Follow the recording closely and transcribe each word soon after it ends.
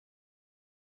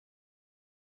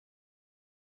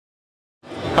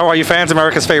How are you fans?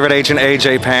 America's favorite agent,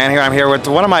 AJ Pan here. I'm here with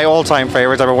one of my all-time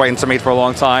favorites I've been waiting to meet for a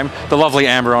long time, the lovely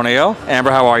Amber O'Neill.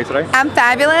 Amber, how are you today? I'm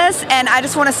fabulous, and I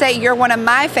just want to say you're one of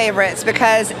my favorites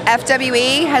because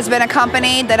FWE has been a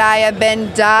company that I have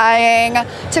been dying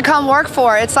to come work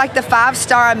for. It's like the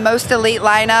 5-star most elite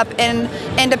lineup in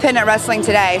independent wrestling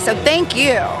today, so thank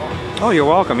you. Oh, you're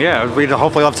welcome. Yeah, we'd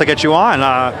hopefully love to get you on.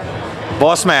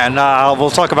 Boss man, we'll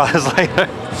talk about this later.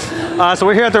 So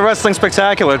we're here at the Wrestling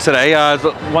Spectacular today.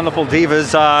 Wonderful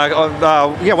divas,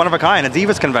 yeah, one of a kind, a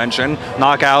divas convention,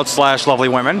 knockouts / lovely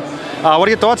women. What are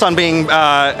your thoughts on being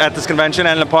at this convention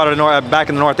and a part of the back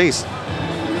in the Northeast?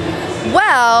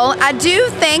 Well, I do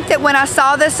think that when I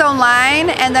saw this online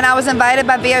and then I was invited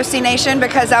by VOC Nation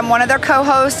because I'm one of their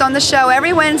co-hosts on the show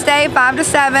every Wednesday, 5 to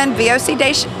 7,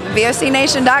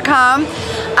 VOCNation.com.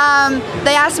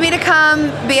 They asked me to come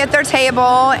be at their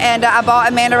table, and I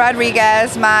bought Amanda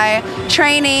Rodriguez, my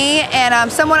trainee,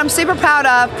 and someone I'm super proud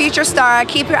of, future star,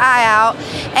 keep your eye out.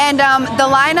 And the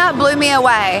lineup blew me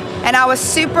away, and I was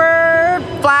super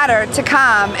flattered to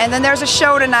come. And then there's a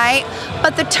show tonight,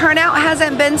 but the turnout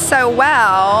hasn't been so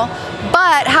well.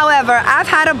 But, however, I've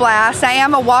had a blast. I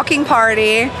am a walking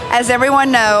party, as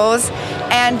everyone knows.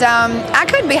 And I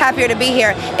couldn't be happier to be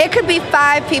here. It could be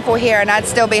 5 people here and I'd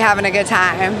still be having a good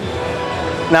time.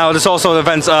 Now, this also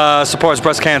event supports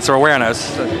breast cancer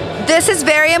awareness. This is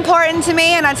very important to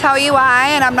me, and I tell you why,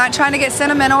 and I'm not trying to get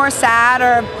sentimental or sad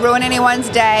or ruin anyone's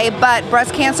day, but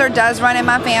breast cancer does run in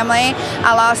my family.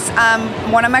 I lost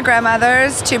one of my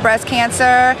grandmothers to breast cancer.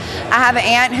 I have an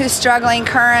aunt who's struggling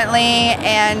currently,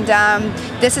 and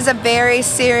this is a very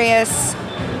serious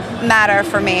matter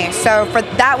for me. So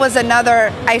that was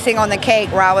another icing on the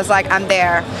cake where I was like, I'm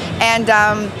there. And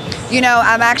you know,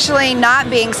 I'm actually not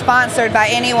being sponsored by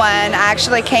anyone. I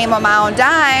actually came on my own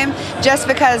dime just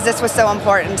because this was so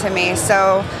important to me.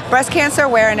 So breast cancer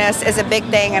awareness is a big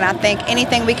thing, and I think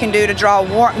anything we can do to draw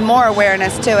more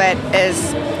awareness to it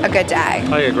is a good day.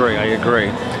 I agree, I agree.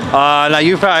 Now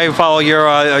you follow you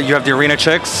have the Arena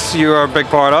Chicks you're a big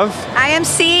part of. I am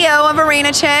CEO of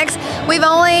Arena Chicks. We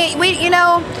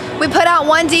put out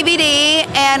one DVD,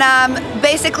 and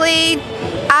basically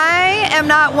I am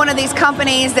not one of these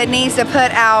companies that needs to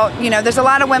put out, there's a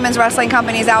lot of women's wrestling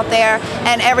companies out there,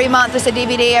 and every month it's a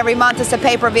DVD, every month it's a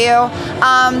pay-per-view.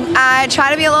 I try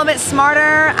to be a little bit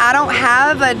smarter. I don't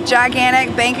have a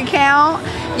gigantic bank account,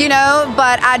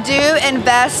 but I do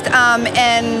invest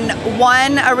in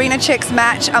one Arena Chicks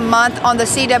match a month on the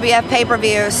CWF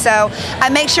pay-per-view. So I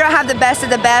make sure I have the best of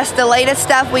the best. The latest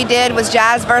stuff we did was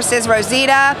Jazz versus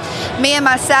Rosita.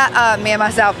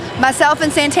 Myself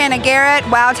and Santana Garrett,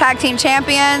 WOW Tag Team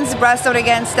Champions, wrestled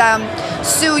against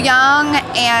Sue Young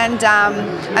and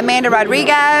Amanda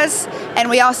Rodriguez. And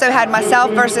we also had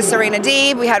myself versus Serena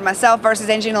Deeb. We had myself versus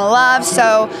Angelina Love.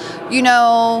 So,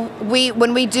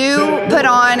 when we do put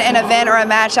on an event or a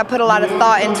match, I put a lot of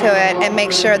thought into it and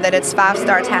make sure that it's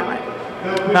 5-star talent.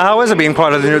 Now, how is it being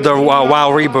part of the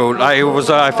WOW reboot? I was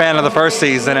a fan of the first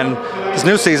season, and this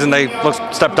new season they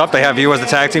stepped up. They have you as the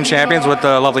tag team champions with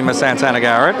the lovely Miss Santana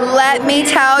Garrett. Let me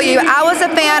tell you, I was a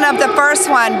fan of the first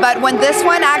one, but when this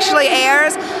one actually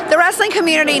airs, the wrestling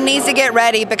community needs to get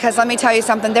ready, because let me tell you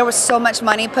something, there was so much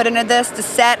money put into this. The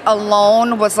set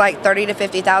alone was like $30,000 to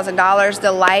 $50,000.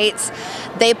 The lights,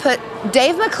 Dave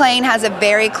McClain has a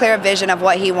very clear vision of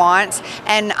what he wants,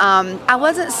 and I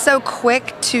wasn't so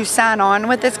quick to sign on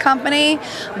with this company,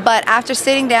 but after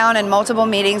sitting down in multiple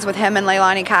meetings with him and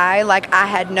Leilani Kai, I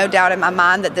had no doubt in my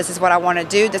mind that this is what I want to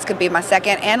do. This could be my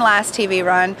second and last TV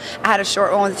run. I had a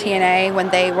short one with TNA when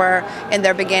they were in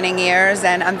their beginning years,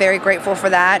 and I'm very grateful for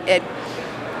that. It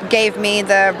gave me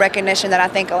the recognition that I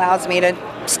think allows me to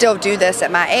still do this at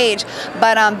my age.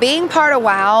 But being part of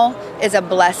WOW is a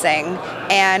blessing,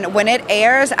 and when it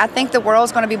airs, I think the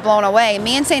world's going to be blown away.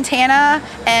 Me and Santana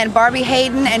and Barbie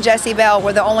Hayden and Jessie Bell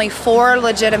were the only 4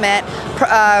 legitimate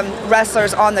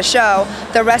wrestlers on the show.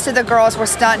 The rest of the girls were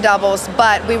stunt doubles,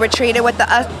 but we were treated with the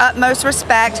utmost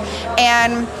respect,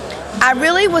 and I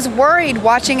really was worried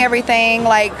watching everything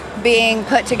being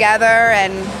put together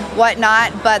and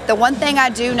whatnot, but the one thing I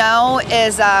do know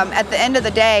is at the end of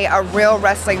the day, a real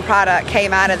wrestling product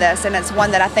came out of this, and it's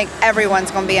one that I think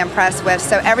everyone's going to be impressed with.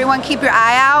 So everyone keep your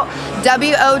eye out,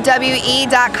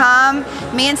 WOWE.com.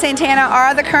 Me and Santana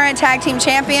are the current tag team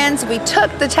champions. We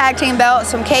took the tag team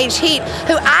belts from Cage Heat,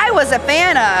 who I was a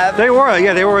fan of. They were,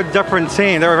 yeah, they were a different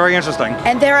team. They were very interesting.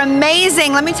 And they're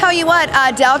amazing. Let me tell you what,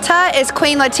 Delta is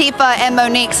Queen Latifah and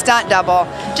Monique's stunt double.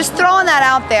 Just throwing that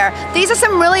out there. These are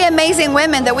some really amazing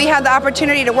women that we we had the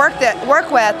opportunity to work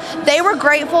with, they were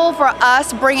grateful for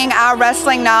us bringing our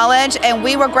wrestling knowledge, and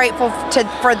we were grateful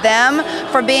for them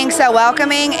for being so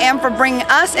welcoming and for bringing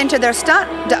us into their stunt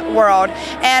world.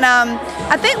 And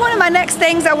I think one of my next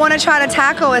things I want to try to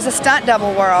tackle is a stunt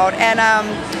double world, and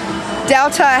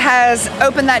Delta has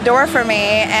opened that door for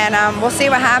me, and we'll see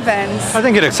what happens. I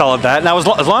think you'd excel at that. Now, is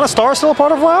Lana Starr still a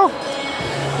part of WoW?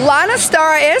 Lana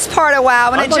Starr is part of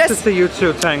WoW, and I'd like to see you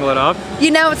two tangle it up. You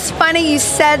know, it's funny you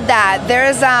said that.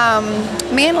 There's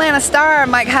me and Lana Starr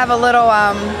might have a little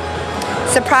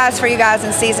surprise for you guys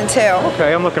in season 2.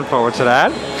 Okay, I'm looking forward to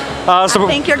that. I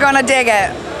think you're gonna dig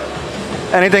it.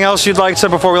 Anything else you'd like to,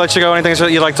 before we let you go, anything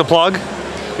that you'd like to plug?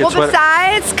 Well,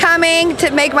 besides coming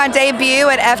to make my debut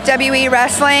at FWE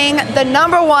Wrestling, the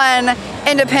 #1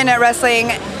 independent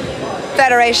wrestling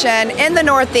federation in the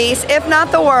Northeast, if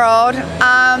not the world.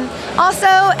 Also,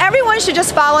 everyone should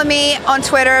just follow me on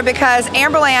Twitter because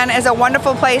Amberland is a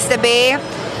wonderful place to be.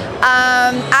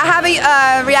 I have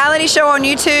a reality show on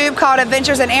YouTube called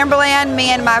Adventures in Amberland. Me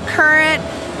and my current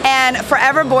and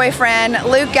forever boyfriend,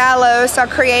 Luke Gallos, are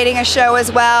creating a show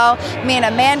as well. Me and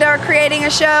Amanda are creating a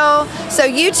show. So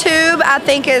YouTube, I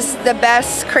think, is the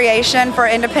best creation for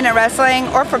independent wrestling,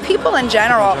 or for people in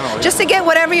general, just to get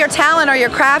whatever your talent or your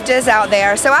craft is out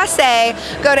there. So I say,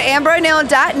 go to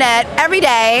ambero'Neal.net every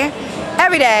day,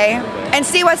 and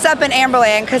see what's up in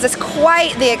Amberland, because it's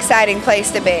quite the exciting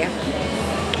place to be.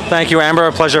 Thank you, Amber.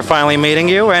 A pleasure finally meeting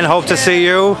you, and hope to see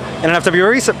you in an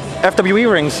FWE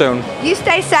ring soon. You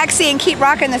stay sexy and keep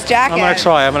rocking this jacket. I'm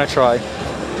gonna try.